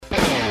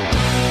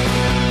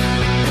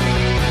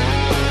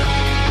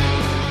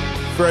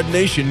Fred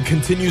Nation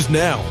continues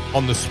now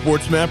on the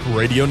SportsMap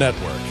Radio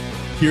Network.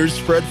 Here's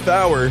Fred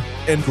Faour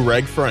and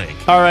Greg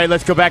Frank. All right,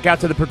 let's go back out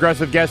to the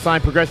Progressive guest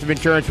line. Progressive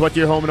Insurance, what do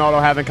your home and auto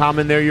have in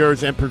common? They're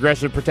yours, and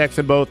Progressive protects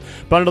them both.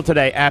 Bundle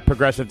today at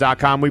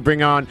Progressive.com. We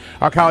bring on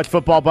our college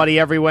football buddy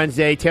every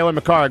Wednesday, Taylor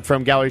McHargue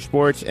from Gallery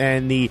Sports,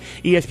 and the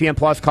ESPN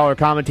Plus color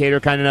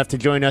commentator, kind enough to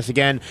join us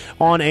again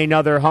on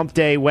another Hump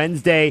Day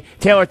Wednesday.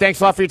 Taylor,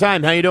 thanks a lot for your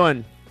time. How you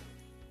doing?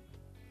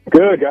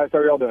 Good, guys. How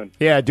are y'all doing?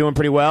 Yeah, doing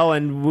pretty well.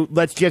 And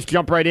let's just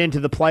jump right into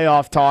the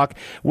playoff talk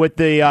with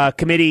the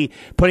committee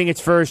putting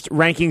its first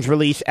rankings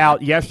release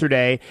out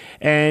yesterday.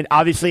 And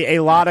obviously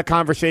a lot of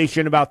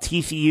conversation about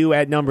TCU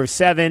at number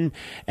 7.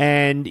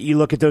 And you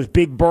look at those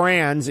big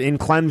brands in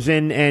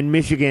Clemson and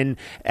Michigan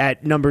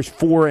at numbers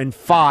 4 and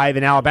 5,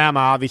 and Alabama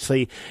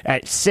obviously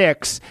at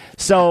 6.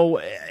 So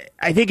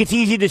I think it's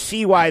easy to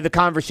see why the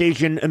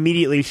conversation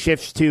immediately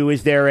shifts to,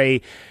 is there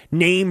a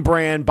name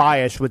brand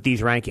bias with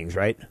these rankings,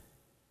 right?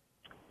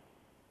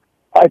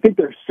 I think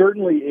there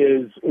certainly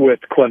is with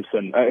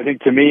Clemson. I think,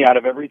 to me, out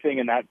of everything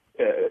in that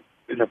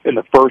in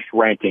the first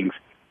rankings,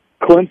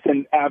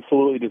 Clemson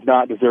absolutely does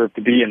not deserve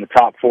to be in the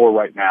top 4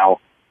 right now.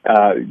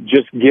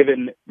 Just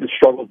given the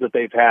struggles that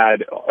they've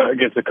had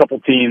against a couple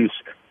teams,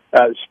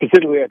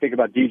 specifically, I think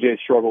about DJ's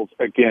struggles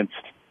against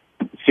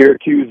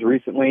Syracuse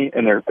recently,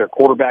 and their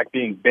quarterback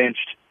being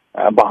benched.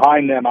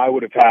 Behind them, I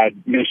would have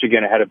had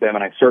Michigan ahead of them,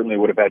 and I certainly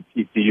would have had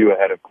TCU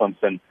ahead of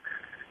Clemson.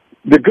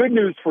 The good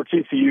news for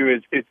TCU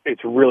is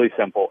it's really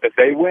simple. If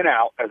they win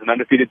out as an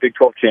undefeated Big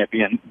 12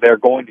 champion, they're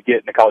going to get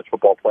in the college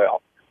football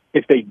playoff.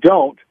 If they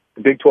don't,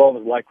 the Big 12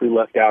 is likely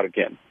left out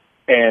again.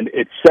 And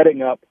it's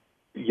setting up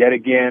yet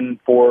again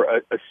for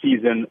a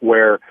season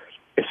where,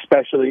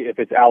 especially if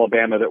it's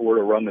Alabama that were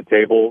to run the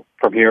table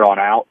from here on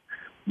out,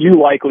 you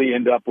likely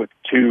end up with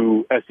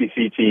 2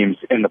 SEC teams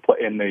in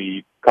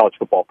the college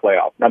football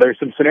playoff. Now, there's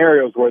some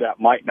scenarios where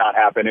that might not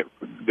happen.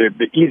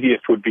 The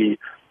easiest would be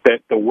that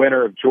the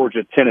winner of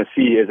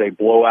Georgia-Tennessee is a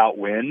blowout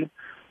win.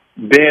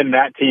 Then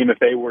that team, if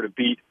they were to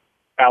beat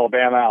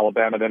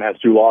Alabama then has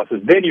 2 losses,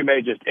 then you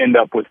may just end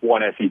up with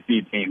 1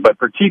 SEC team. But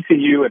for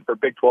TCU and for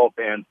Big 12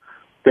 fans,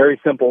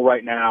 very simple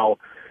right now.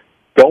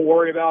 Don't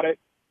worry about it.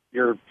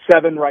 You're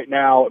 7 right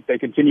now. If they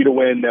continue to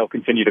win, they'll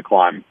continue to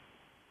climb.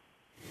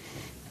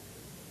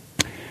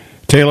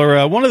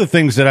 Taylor, one of the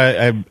things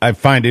that I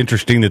find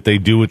interesting that they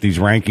do with these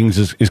rankings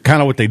is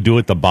kind of what they do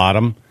at the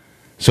bottom,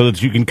 so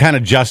that you can kind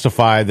of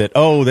justify that,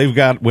 oh, they've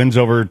got wins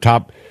over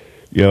top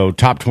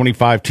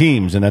 25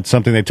 teams, and that's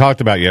something they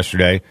talked about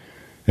yesterday.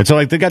 And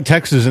so, they got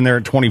Texas in there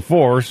at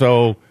 24,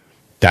 so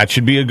that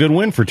should be a good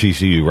win for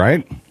TCU,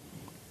 right?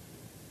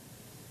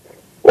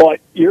 Well,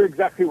 you're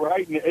exactly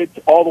right, and it's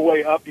all the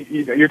way up.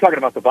 You're talking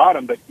about the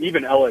bottom, but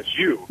even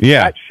LSU.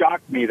 Yeah. That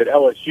shocked me that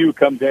LSU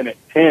comes in at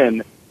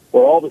 10,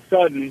 where all of a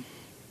sudden,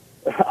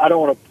 I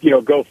don't want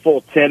to go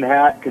full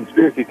 10-hat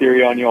conspiracy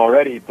theory on you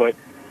already, but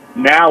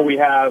now we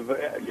have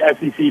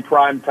SEC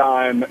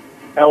primetime,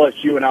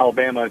 LSU and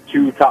Alabama,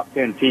 2 top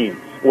 10 teams.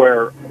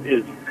 Where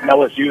is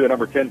LSU the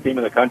number 10 team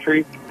in the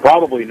country?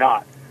 Probably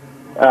not.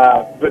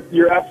 But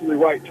you're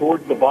absolutely right.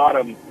 Towards the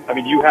bottom, I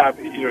mean, you have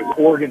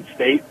Oregon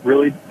State.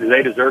 Really, do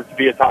they deserve to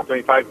be a top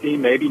 25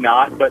 team? Maybe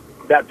not, but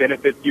that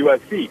benefits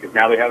USC because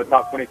now they have a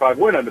top 25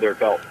 win under their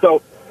belt.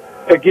 So,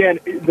 again,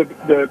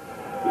 the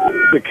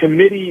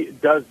committee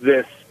does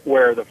this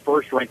where the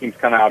first rankings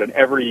come out, and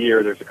every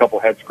year there's a couple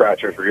head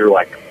scratchers where you're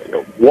like,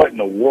 what in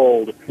the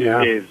world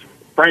is,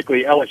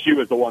 frankly, LSU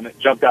is the one that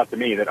jumped out to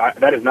me,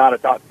 that is not a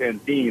top 10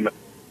 team,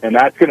 and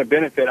that's going to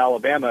benefit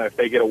Alabama if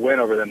they get a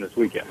win over them this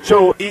weekend.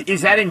 So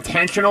is that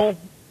intentional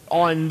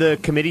on the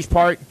committee's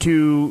part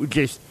to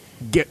just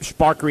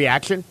spark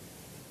reaction?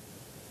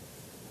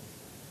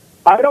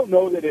 I don't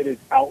know that it is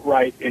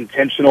outright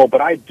intentional, but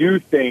I do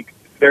think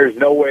there's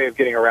no way of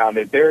getting around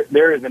it.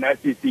 There is an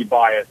SEC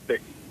bias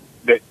that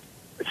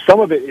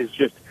some of it is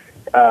just,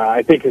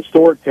 I think,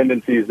 historic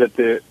tendencies that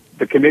the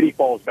committee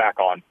falls back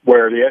on,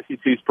 where the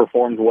SEC's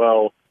performed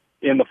well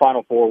in the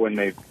Final Four when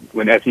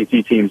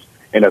SEC teams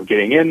end up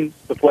getting in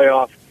the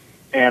playoff,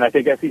 and I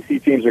think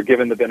SEC teams are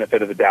given the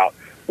benefit of the doubt,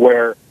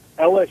 where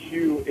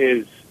LSU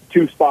is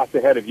 2 spots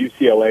ahead of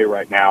UCLA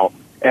right now,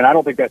 and I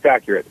don't think that's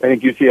accurate. I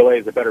think UCLA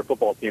is a better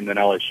football team than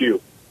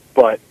LSU,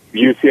 but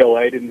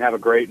UCLA didn't have a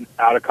great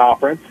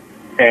out-of-conference,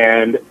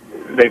 and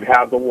they've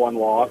had the 1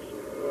 loss.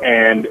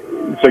 And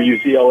so you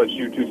see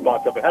LSU 2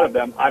 spots up ahead of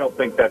them. I don't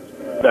think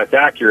that's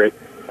accurate.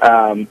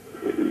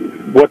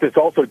 What this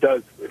also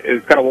does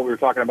is kind of what we were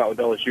talking about with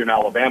LSU and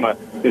Alabama,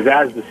 is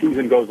as the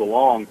season goes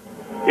along,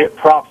 it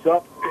props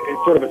up.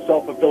 It's sort of a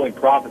self-fulfilling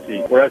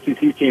prophecy where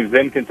SEC teams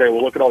then can say,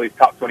 well, look at all these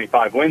top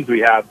 25 wins we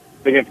have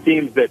against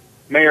teams that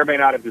may or may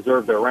not have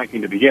deserved their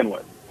ranking to begin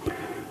with.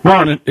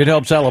 Well, and it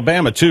helps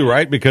Alabama too,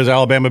 right? Because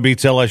Alabama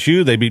beats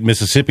LSU. They beat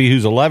Mississippi,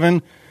 who's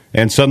 11.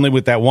 And suddenly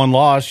with that 1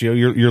 loss,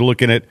 you're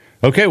looking at,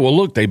 okay, well,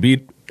 look, they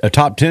beat a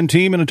top 10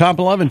 team and a top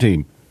 11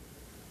 team.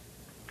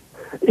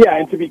 Yeah,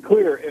 and to be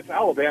clear, if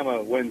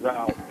Alabama wins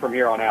out from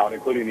here on out,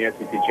 including the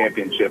SEC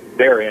championship,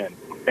 they're in.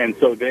 And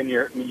so then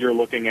you're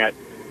looking at,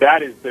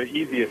 that is the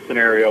easiest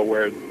scenario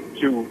where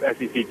two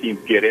SEC teams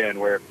get in,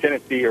 where if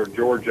Tennessee or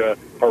Georgia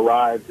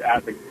arrives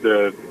at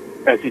the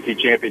SEC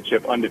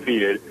championship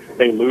undefeated,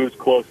 they lose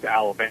close to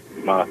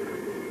Alabama.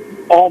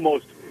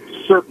 Almost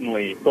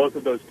certainly, both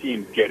of those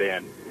teams get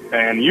in.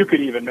 And you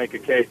could even make a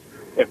case,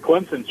 if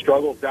Clemson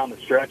struggles down the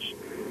stretch,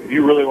 if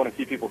you really want to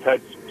see people's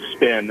heads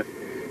spin,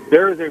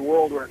 there is a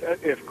world where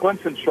if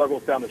Clemson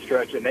struggles down the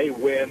stretch and they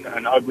win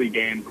an ugly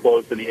game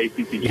close in the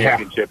ACC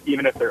championship,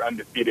 even if they're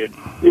undefeated,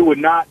 it would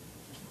not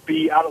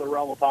be out of the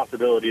realm of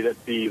possibility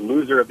that the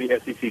loser of the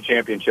SEC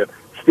championship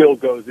still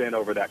goes in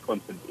over that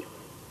Clemson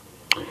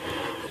team.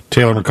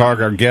 Taylor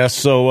McHargue, our guest.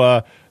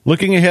 So,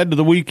 looking ahead to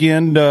the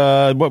weekend,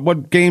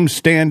 what games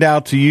stand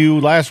out to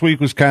you? Last week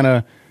was kind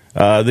of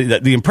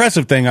the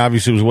impressive thing.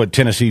 Obviously, was what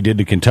Tennessee did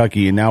to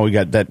Kentucky, and now we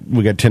got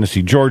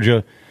Tennessee,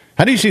 Georgia.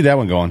 How do you see that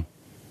one going?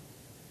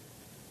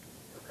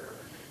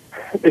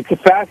 It's a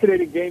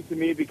fascinating game to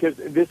me because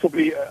this will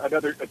be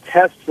another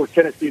test for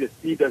Tennessee to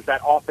see, does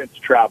that offense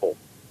travel,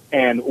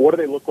 and what do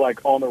they look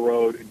like on the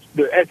road.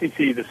 The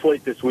SEC, the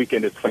slate this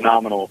weekend is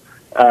phenomenal.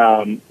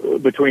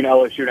 Between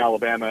LSU and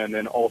Alabama, and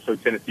then also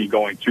Tennessee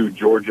going to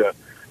Georgia.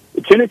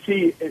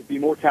 Tennessee is the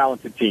more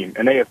talented team,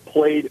 and they have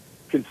played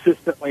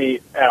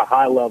consistently at a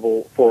high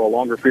level for a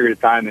longer period of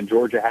time than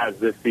Georgia has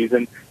this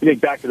season. You think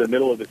back to the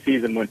middle of the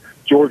season when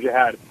Georgia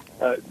had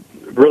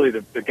really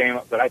the game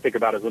that I think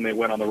about is when they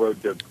went on the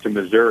road to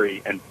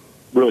Missouri and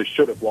really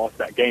should have lost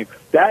that game.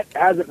 That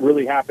hasn't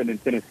really happened in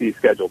Tennessee's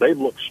schedule. They've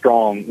looked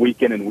strong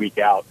week in and week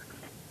out.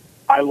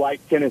 I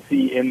like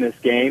Tennessee in this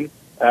game.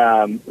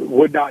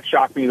 Would not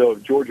shock me, though,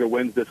 if Georgia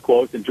wins this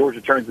close and Georgia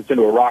turns this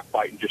into a rock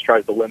fight and just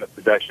tries to limit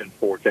possession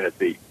for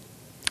Tennessee.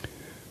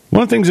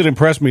 One of the things that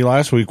impressed me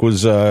last week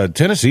was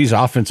Tennessee's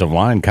offensive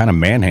line kind of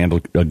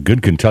manhandled a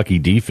good Kentucky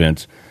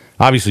defense.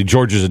 Obviously,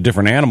 Georgia's a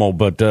different animal,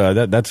 but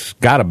that's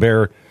got to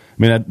bear. I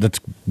mean, that's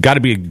got to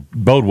be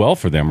bode well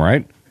for them,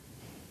 right?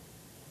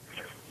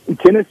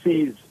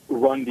 Tennessee's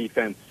run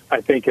defense, I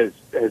think, has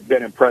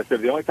been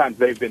impressive. The only times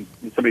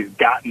somebody's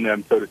gotten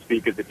them, so to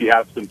speak, is if you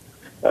have some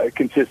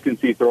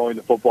consistency throwing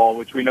the football,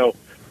 which we know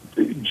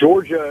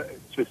Georgia,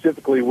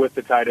 specifically with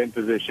the tight end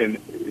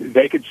position,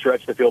 they could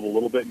stretch the field a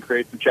little bit and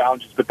create some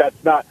challenges, but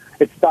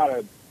it's not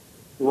a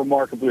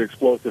remarkably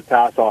explosive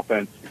pass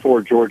offense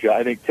for Georgia.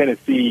 I think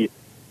Tennessee,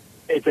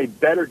 it's a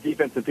better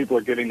defense than people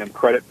are giving them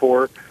credit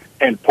for.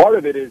 And part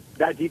of it is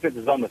that defense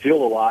is on the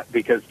field a lot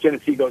because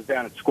Tennessee goes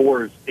down and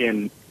scores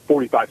in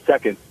 45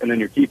 seconds, and then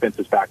your defense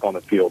is back on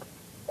the field.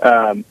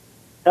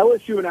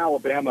 LSU and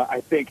Alabama, I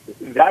think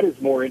that is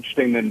more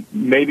interesting than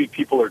maybe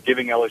people are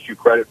giving LSU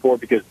credit for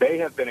because they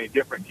have been a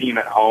different team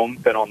at home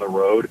than on the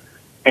road.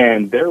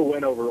 And their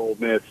win over Ole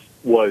Miss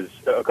was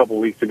a couple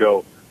of weeks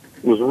ago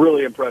was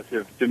really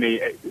impressive to me.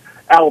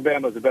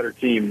 Alabama's a better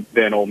team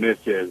than Ole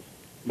Miss is.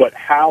 But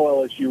how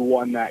LSU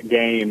won that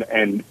game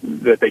and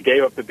that they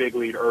gave up the big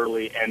lead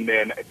early, and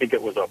then I think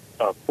it was a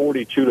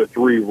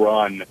 42-3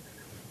 run.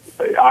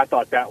 I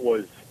thought that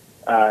was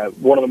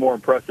one of the more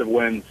impressive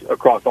wins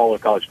across all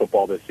of college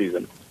football this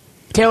season.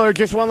 Taylor,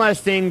 just one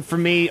last thing for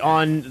me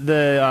on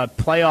the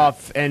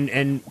playoff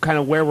and kind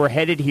of where we're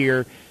headed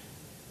here.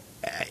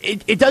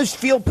 It does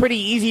feel pretty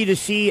easy to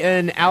see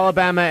an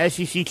Alabama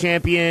SEC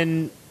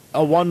champion,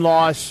 a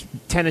one-loss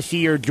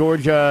Tennessee or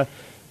Georgia,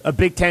 a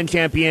Big Ten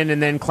champion,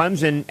 and then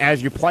Clemson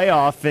as your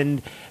playoff.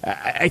 And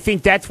I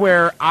think that's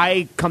where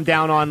I come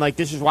down on, like,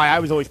 this is why I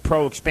was always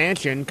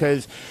pro-expansion,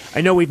 because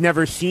I know we've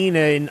never seen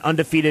an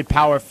undefeated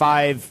Power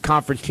 5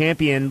 conference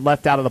champion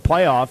left out of the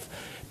playoff.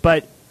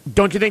 But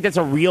don't you think that's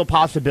a real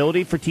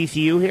possibility for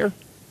TCU here?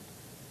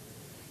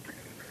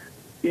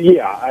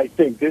 Yeah, I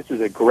think this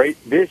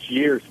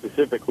year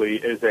specifically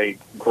is a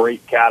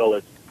great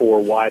catalyst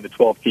for why the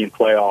 12-team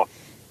playoff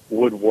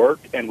would work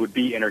and would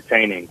be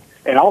entertaining.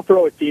 And I'll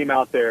throw a team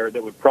out there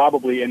that would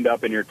probably end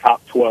up in your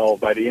top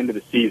 12 by the end of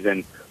the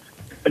season.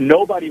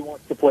 Nobody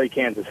wants to play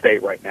Kansas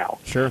State right now.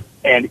 Sure.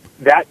 And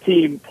that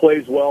team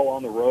plays well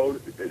on the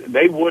road.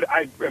 They would,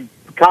 I'm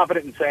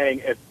confident in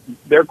saying, if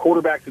their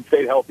quarterbacks had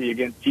stayed healthy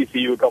against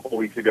TCU a couple of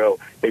weeks ago,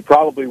 they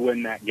probably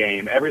win that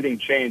game. Everything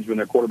changed when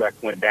their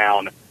quarterbacks went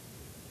down.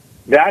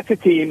 That's a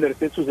team that if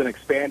this was an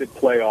expanded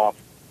playoff,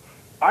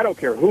 I don't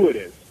care who it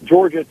is,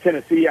 Georgia,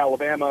 Tennessee,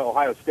 Alabama,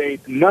 Ohio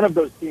State, none of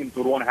those teams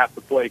would want to have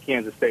to play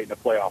Kansas State in a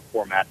playoff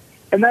format.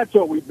 And that's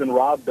what we've been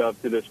robbed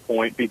of to this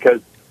point, because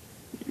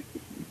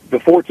the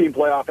 4-team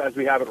playoff as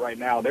we have it right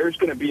now, there's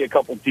going to be a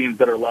couple teams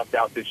that are left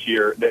out this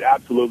year that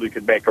absolutely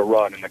could make a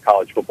run in the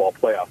college football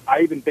playoff.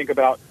 I even think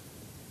about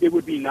it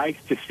would be nice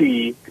to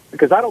see,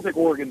 because I don't think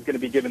Oregon's going to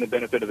be given the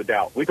benefit of the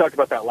doubt. We talked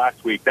about that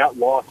last week. That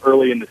loss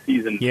early in the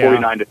season,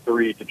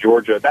 49-3 to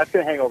Georgia, that's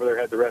going to hang over their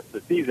head the rest of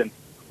the season.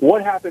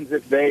 What happens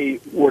if they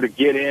were to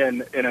get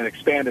in an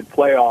expanded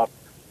playoff?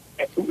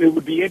 It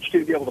would be interesting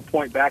to be able to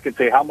point back and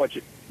say how much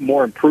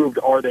more improved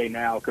are they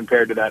now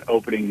compared to that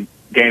opening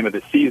game of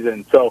the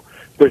season. So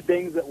there are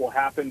things that will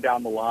happen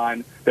down the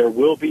line. There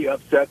will be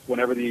upsets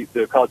whenever the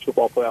college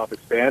football playoff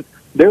expands.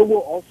 There will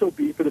also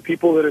be, for the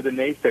people that are the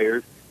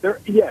naysayers,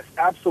 yes,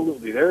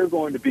 absolutely, there are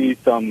going to be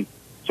some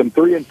some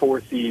 3 and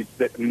 4 seeds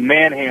that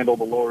manhandle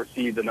the lower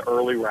seeds in the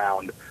early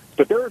round.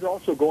 But there is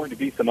also going to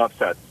be some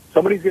upsets.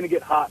 Somebody's going to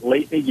get hot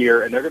late in the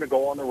year, and they're going to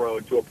go on the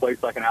road to a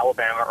place like an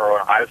Alabama or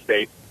an Ohio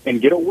State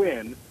and get a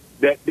win.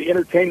 That the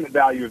entertainment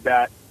value of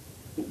that,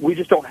 we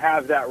just don't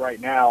have that right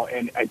now,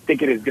 and I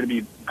think it is going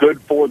to be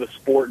good for the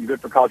sport and good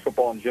for college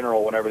football in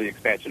general whenever the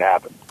expansion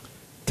happens.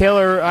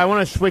 Taylor, I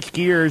want to switch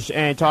gears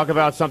and talk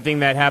about something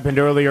that happened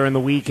earlier in the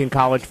week in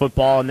college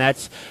football, and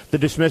that's the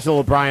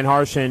dismissal of Brian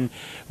Harsin.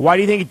 Why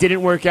do you think it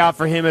didn't work out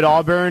for him at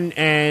Auburn?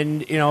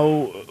 And,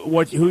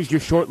 who's your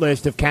short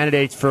list of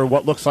candidates for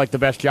what looks like the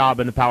best job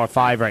in the Power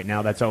 5 right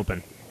now that's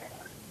open?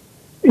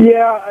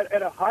 Yeah,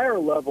 at a higher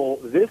level,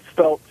 this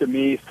felt to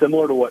me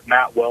similar to what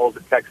Matt Wells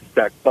at Texas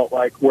Tech felt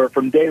like, where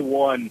from day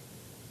one,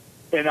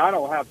 and I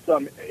don't have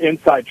some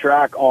inside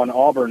track on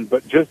Auburn,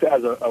 but just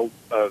as a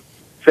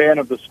fan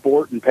of the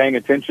sport and paying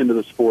attention to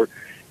the sport,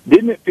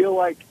 didn't it feel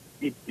like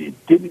you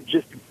didn't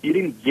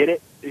get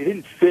it? It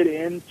didn't fit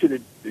into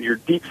your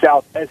Deep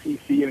South SEC.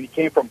 I mean, he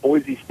came from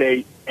Boise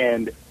State,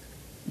 and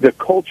the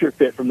culture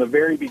fit from the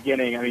very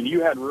beginning. I mean,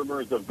 you had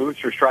rumors of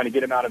boosters trying to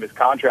get him out of his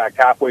contract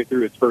halfway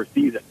through his first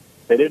season.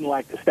 They didn't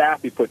like the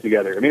staff he put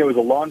together. I mean, it was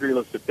a laundry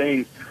list of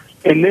things.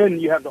 And then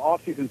you have the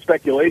offseason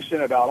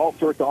speculation about all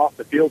sorts of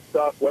off-the-field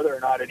stuff, whether or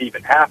not it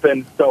even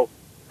happened. So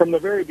from the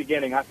very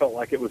beginning, I felt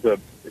like it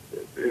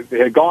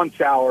had gone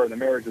sour and the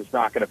marriage was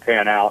not going to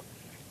pan out.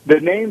 The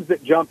names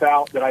that jump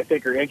out that I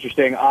think are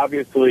interesting,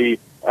 obviously,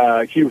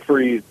 Hugh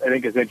Freeze, I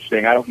think is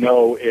interesting. I don't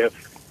know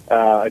if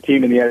a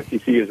team in the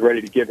SEC is ready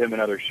to give him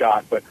another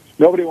shot, but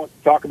nobody wants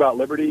to talk about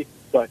Liberty,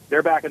 but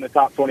they're back in the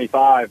top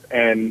 25,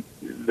 and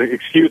the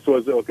excuse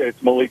was, okay,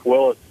 it's Malik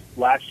Willis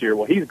last year.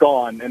 Well, he's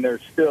gone, and they're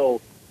still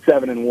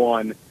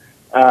 7-1.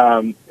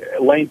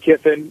 Lane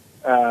Kiffin,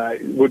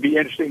 would be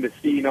interesting to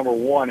see, number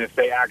one, if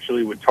they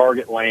actually would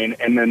target Lane,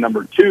 and then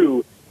number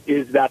two,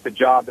 is that the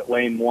job that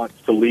Lane wants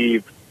to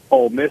leave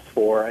Ole Miss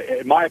for?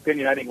 In my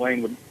opinion, I think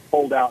Lane would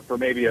hold out for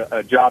maybe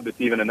a job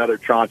that's even another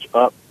tranche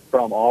up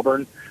from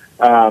Auburn.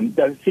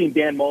 I've seen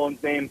Dan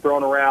Mullen's name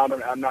thrown around.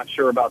 I'm not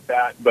sure about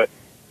that, but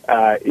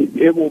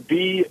it will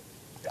be,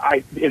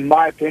 in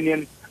my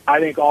opinion, I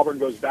think Auburn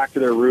goes back to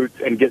their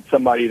roots and gets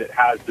somebody that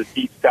has the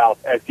Deep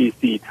South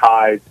SEC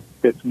ties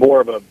that's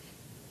more of a,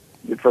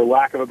 for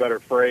lack of a better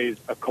phrase,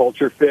 a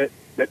culture fit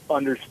that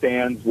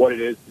understands what it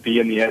is to be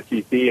in the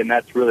SEC, and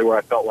that's really where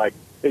I felt like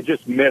it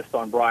just missed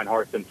on Brian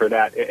Harsin for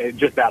that,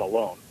 just that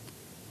alone.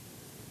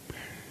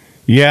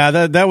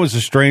 Yeah, that was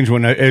a strange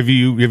one. Have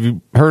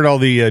you heard all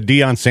the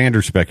Deion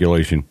Sanders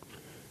speculation?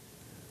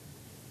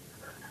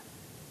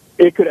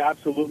 It could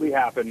absolutely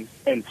happen,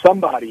 and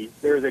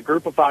there's a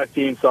group of 5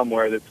 team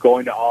somewhere that's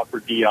going to offer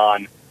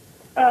Deion.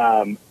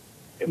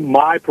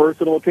 My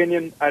personal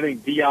opinion, I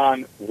think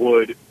Deion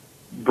would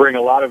bring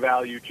a lot of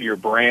value to your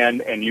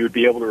brand, and you would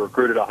be able to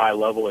recruit at a high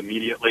level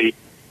immediately.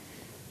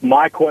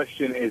 My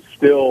question is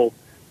still,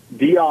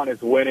 Deion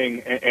is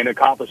winning and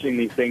accomplishing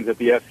these things at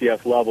the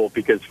FCS level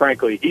because,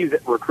 frankly, he's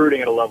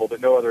recruiting at a level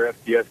that no other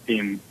FCS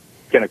team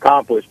can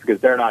accomplish because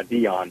they're not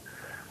Deion.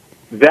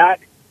 That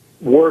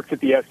works at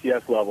the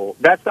FCS level.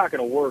 That's not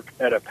going to work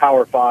at a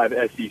Power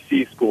 5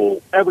 SEC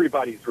school.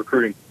 Everybody's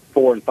recruiting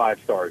 4 and 5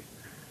 stars.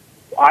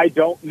 I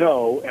don't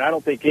know, and I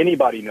don't think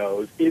anybody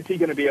knows, is he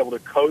going to be able to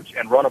coach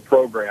and run a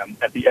program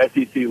at the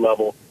SEC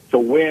level to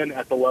win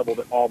at the level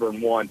that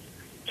Auburn wants?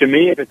 To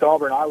me, if it's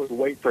Auburn, I would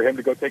wait for him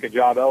to go take a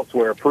job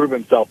elsewhere, prove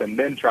himself, and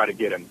then try to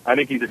get him. I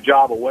think he's a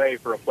job away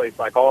for a place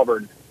like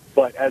Auburn.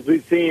 But as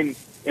we've seen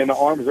in the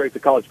arms race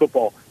of college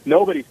football,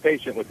 nobody's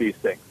patient with these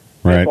things.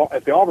 Right.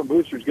 If the Auburn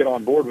boosters get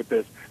on board with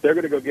this, they're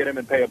going to go get him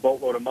and pay a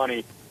boatload of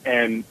money.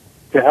 And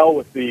to hell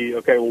with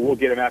we'll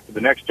get him after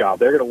the next job.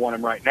 They're going to want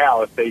him right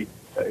now if they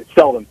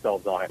sell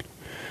themselves on it.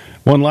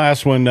 One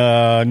last one.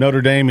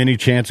 Notre Dame, any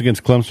chance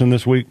against Clemson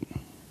this week?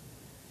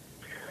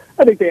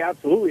 I think they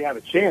absolutely have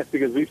a chance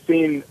because we've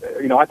seen,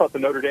 I thought the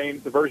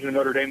version of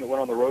Notre Dame that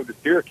went on the road to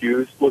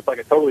Syracuse looked like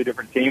a totally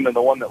different team than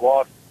the one that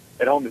lost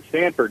at home to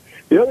Stanford.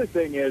 The other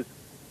thing is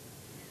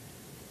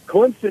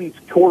Clemson's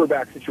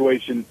quarterback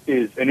situation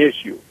is an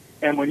issue.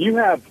 And when you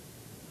have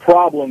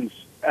problems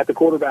at the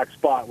quarterback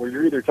spot where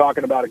you're either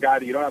talking about a guy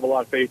that you don't have a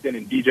lot of faith in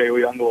DJ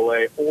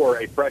Uyunglele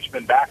or a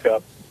freshman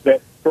backup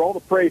that, for all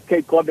the praise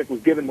Kate Klubnik was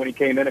given when he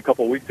came in a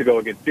couple of weeks ago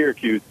against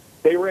Syracuse,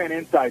 they ran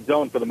inside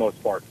zone for the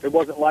most part. It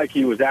wasn't like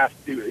he was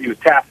tasked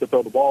to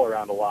throw the ball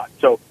around a lot.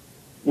 So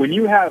when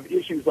you have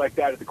issues like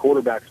that at the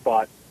quarterback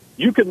spot,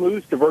 you can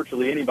lose to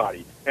virtually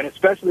anybody, and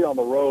especially on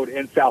the road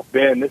in South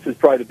Bend. This is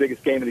probably the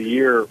biggest game of the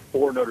year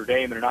for Notre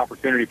Dame and an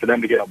opportunity for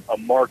them to get a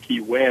marquee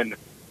win.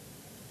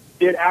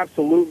 It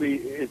absolutely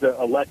is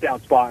a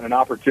letdown spot and an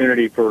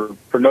opportunity for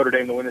Notre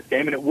Dame to win this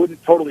game, and it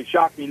wouldn't totally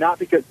shock me, not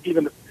because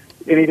even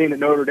anything that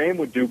Notre Dame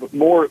would do, but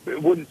more,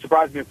 it wouldn't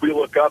surprise me if we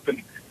look up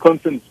and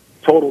Clemson's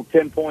totaled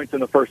 10 points in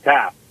the first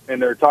half,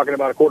 and they're talking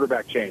about a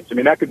quarterback change. I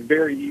mean, that could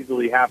very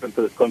easily happen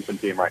for this Clemson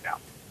team right now.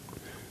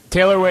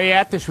 Taylor, where are you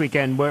at this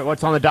weekend?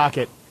 What's on the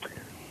docket?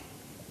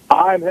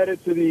 I'm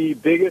headed to the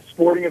biggest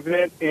sporting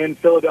event in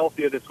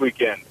Philadelphia this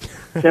weekend.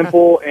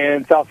 Temple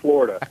and South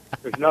Florida.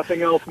 There's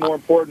nothing else more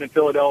important in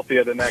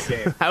Philadelphia than that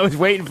game. I was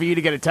waiting for you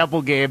to get a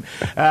Temple game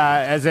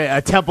as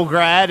a Temple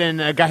grad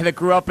and a guy that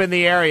grew up in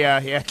the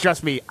area. Yeah,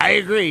 trust me, I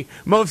agree.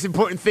 Most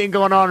important thing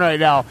going on right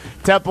now,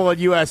 Temple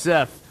and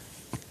USF.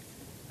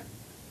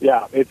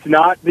 Yeah, it's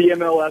not the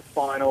MLS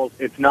Finals.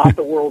 It's not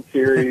the World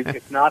Series.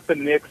 It's not the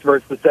Knicks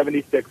versus the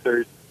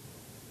 76ers.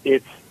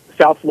 It's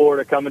South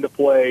Florida coming to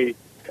play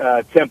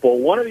Temple.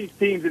 One of these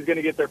teams is going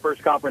to get their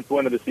first conference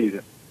win of the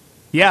season.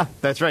 Yeah,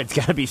 that's right. It's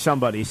got to be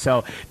somebody.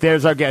 So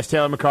there's our guest,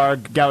 Taylor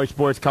McHargue, Gallery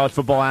Sports college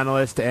football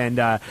analyst and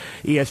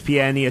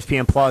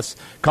ESPN Plus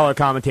color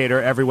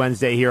commentator every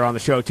Wednesday here on the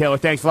show. Taylor,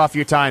 thanks a lot for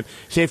your time.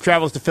 Safe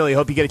travels to Philly.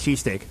 Hope you get a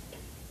cheesesteak.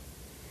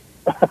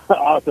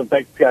 Awesome.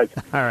 Thanks, guys.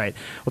 All right.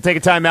 We'll take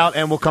a timeout,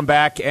 and we'll come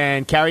back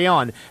and carry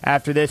on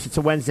after this. It's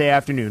a Wednesday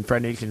afternoon.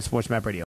 Fred Nation, Sports Map Radio.